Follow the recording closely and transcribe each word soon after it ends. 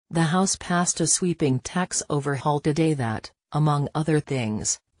The House passed a sweeping tax overhaul today that, among other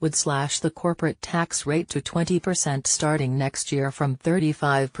things, would slash the corporate tax rate to 20% starting next year from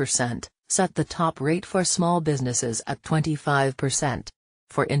 35%, set the top rate for small businesses at 25%.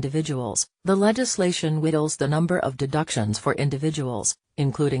 For individuals, the legislation whittles the number of deductions for individuals,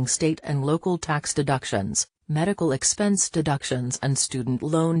 including state and local tax deductions, medical expense deductions and student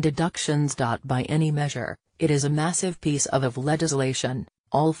loan deductions. By any measure, it is a massive piece of legislation,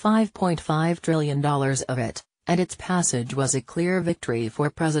 all $5.5 trillion of it, and its passage was a clear victory for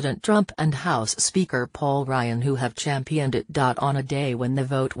President Trump and House Speaker Paul Ryan, who have championed it. On a day when the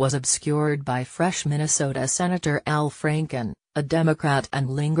vote was obscured by fresh Minnesota Senator Al Franken, a Democrat, and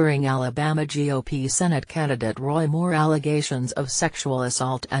lingering Alabama GOP Senate candidate Roy Moore, allegations of sexual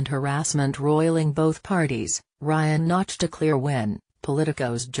assault and harassment roiling both parties, Ryan notched a clear win,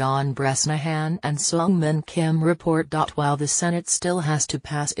 Politico's John Bresnahan and Seungmin Kim report. While the Senate still has to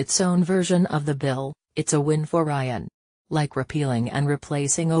pass its own version of the bill, it's a win for Ryan. Like repealing and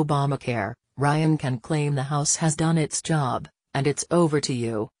replacing Obamacare, Ryan can claim the House has done its job, and it's over to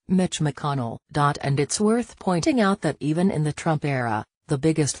you, Mitch McConnell. And it's worth pointing out that even in the Trump era, the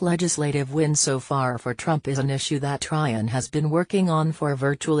biggest legislative win so far for Trump is an issue that Ryan has been working on for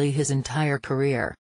virtually his entire career.